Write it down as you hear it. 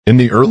In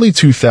the early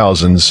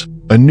 2000s,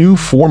 a new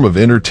form of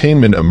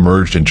entertainment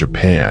emerged in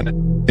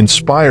Japan,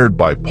 inspired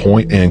by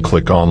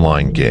point-and-click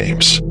online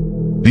games.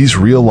 These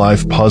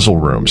real-life puzzle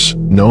rooms,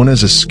 known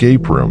as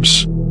escape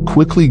rooms,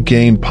 quickly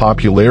gained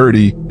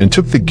popularity and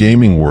took the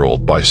gaming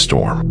world by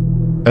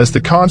storm. As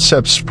the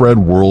concept spread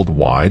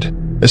worldwide,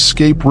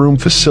 escape room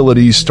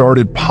facilities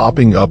started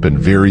popping up in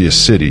various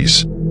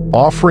cities,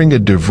 offering a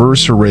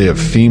diverse array of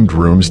themed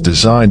rooms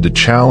designed to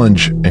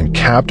challenge and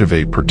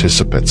captivate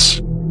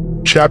participants.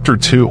 Chapter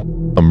 2: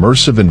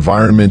 Immersive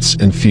Environments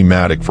and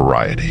Thematic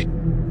Variety.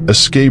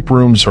 Escape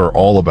rooms are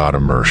all about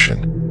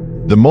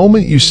immersion. The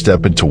moment you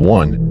step into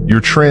one, you're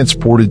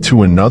transported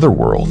to another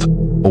world,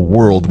 a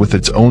world with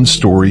its own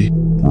story,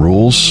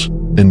 rules,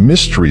 and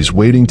mysteries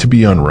waiting to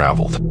be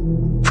unraveled.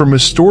 From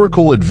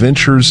historical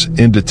adventures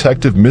and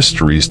detective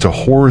mysteries to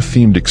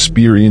horror-themed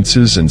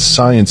experiences and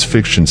science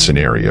fiction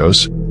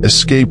scenarios,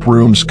 escape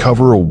rooms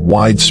cover a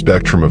wide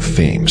spectrum of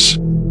themes.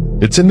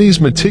 It's in these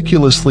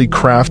meticulously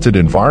crafted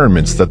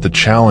environments that the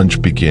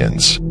challenge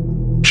begins.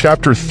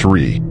 Chapter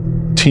 3: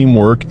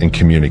 Teamwork and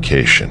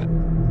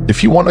Communication.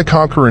 If you want to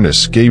conquer an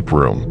escape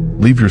room,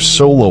 leave your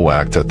solo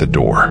act at the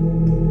door.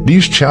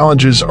 These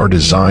challenges are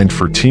designed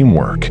for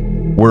teamwork,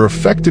 where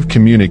effective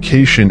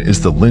communication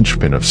is the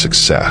linchpin of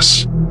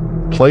success.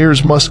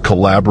 Players must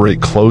collaborate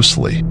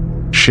closely,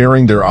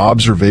 sharing their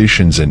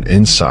observations and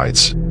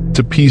insights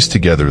to piece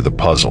together the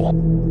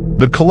puzzle.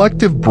 The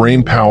collective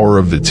brainpower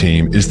of the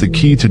team is the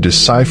key to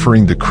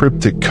deciphering the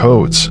cryptic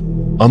codes,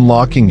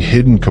 unlocking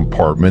hidden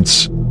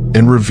compartments,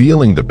 and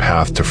revealing the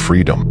path to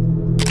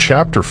freedom.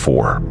 Chapter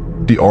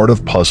 4: The Art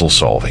of Puzzle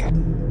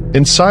Solving.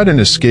 Inside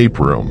an escape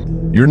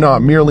room, you're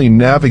not merely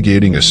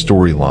navigating a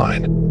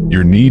storyline.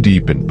 You're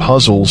knee-deep in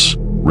puzzles,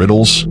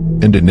 riddles,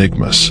 and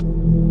enigmas.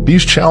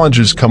 These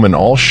challenges come in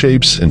all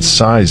shapes and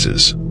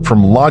sizes,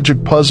 from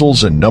logic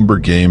puzzles and number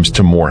games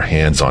to more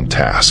hands-on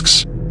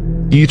tasks.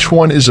 Each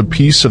one is a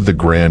piece of the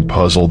grand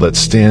puzzle that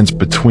stands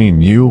between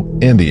you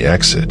and the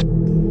exit.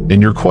 In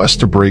your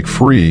quest to break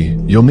free,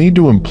 you'll need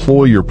to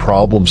employ your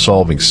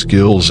problem-solving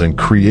skills and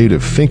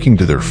creative thinking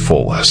to their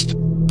fullest.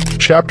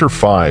 Chapter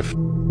 5: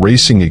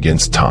 Racing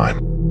Against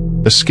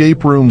Time.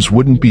 Escape rooms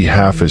wouldn't be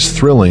half as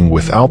thrilling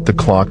without the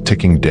clock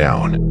ticking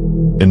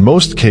down. In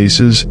most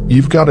cases,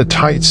 you've got a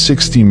tight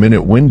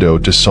 60-minute window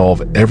to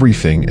solve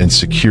everything and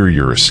secure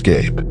your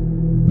escape.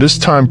 This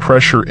time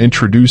pressure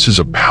introduces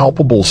a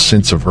palpable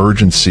sense of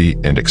urgency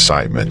and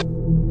excitement.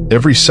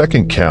 Every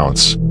second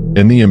counts,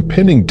 and the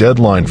impending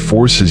deadline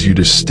forces you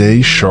to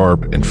stay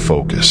sharp and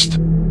focused.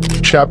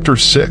 Chapter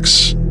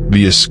 6: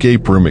 The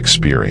Escape Room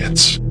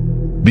Experience.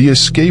 The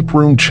escape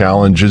room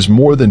challenge is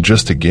more than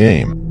just a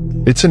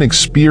game. It's an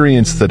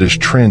experience that has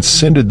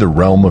transcended the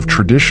realm of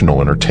traditional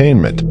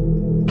entertainment.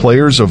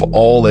 Players of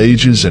all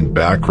ages and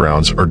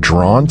backgrounds are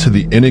drawn to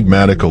the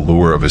enigmatic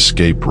allure of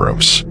escape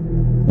rooms.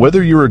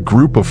 Whether you're a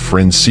group of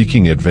friends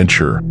seeking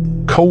adventure,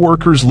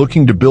 co-workers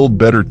looking to build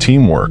better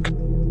teamwork,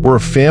 or a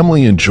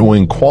family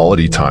enjoying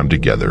quality time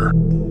together,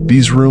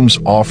 these rooms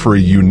offer a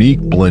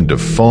unique blend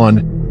of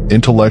fun,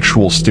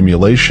 intellectual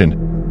stimulation,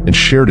 and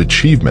shared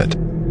achievement.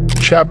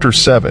 Chapter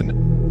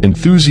 7: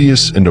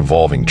 Enthusiasts and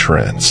Evolving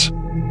Trends.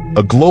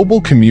 A global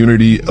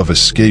community of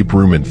escape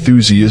room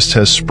enthusiasts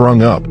has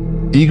sprung up,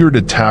 eager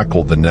to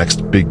tackle the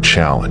next big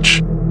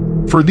challenge.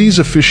 For these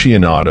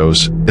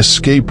aficionados,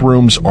 escape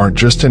rooms aren't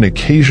just an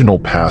occasional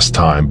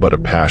pastime but a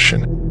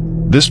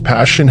passion. This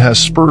passion has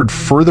spurred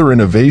further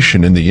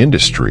innovation in the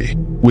industry,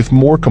 with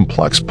more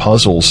complex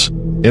puzzles,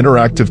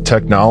 interactive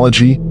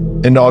technology,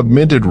 and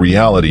augmented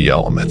reality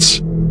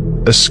elements.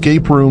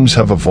 Escape rooms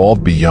have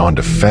evolved beyond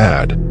a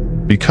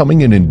fad,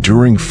 becoming an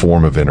enduring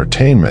form of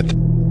entertainment.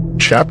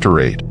 Chapter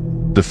 8: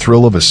 The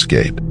Thrill of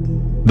Escape.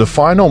 The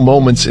final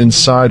moments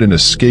inside an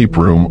escape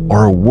room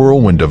are a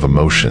whirlwind of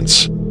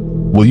emotions.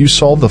 Will you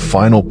solve the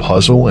final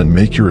puzzle and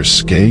make your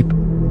escape?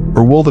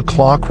 Or will the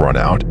clock run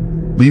out,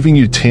 leaving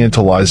you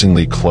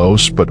tantalizingly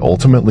close but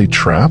ultimately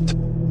trapped?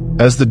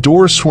 As the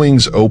door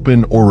swings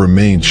open or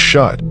remains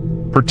shut,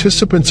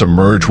 participants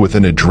emerge with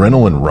an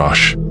adrenaline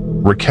rush,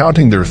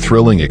 recounting their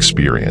thrilling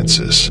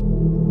experiences.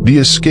 The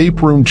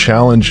escape room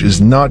challenge is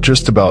not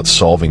just about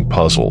solving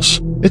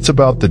puzzles. It's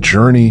about the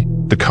journey,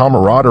 the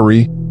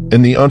camaraderie,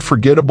 and the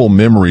unforgettable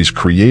memories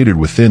created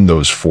within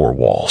those four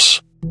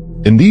walls.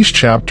 In these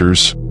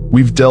chapters,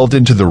 we've delved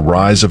into the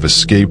rise of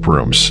escape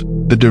rooms,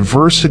 the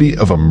diversity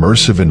of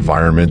immersive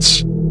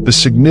environments, the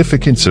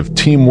significance of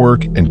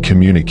teamwork and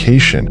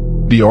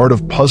communication, the art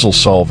of puzzle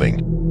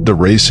solving, the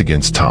race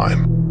against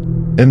time,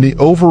 and the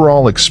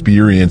overall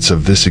experience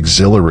of this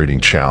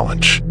exhilarating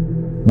challenge.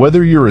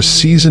 Whether you're a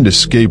seasoned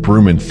escape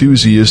room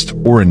enthusiast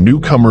or a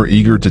newcomer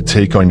eager to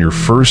take on your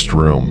first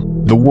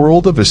room, the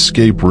world of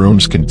escape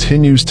rooms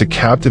continues to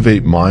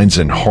captivate minds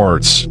and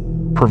hearts,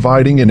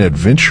 providing an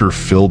adventure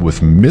filled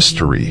with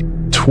mystery,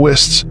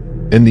 twists,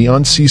 and the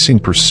unceasing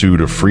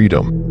pursuit of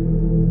freedom.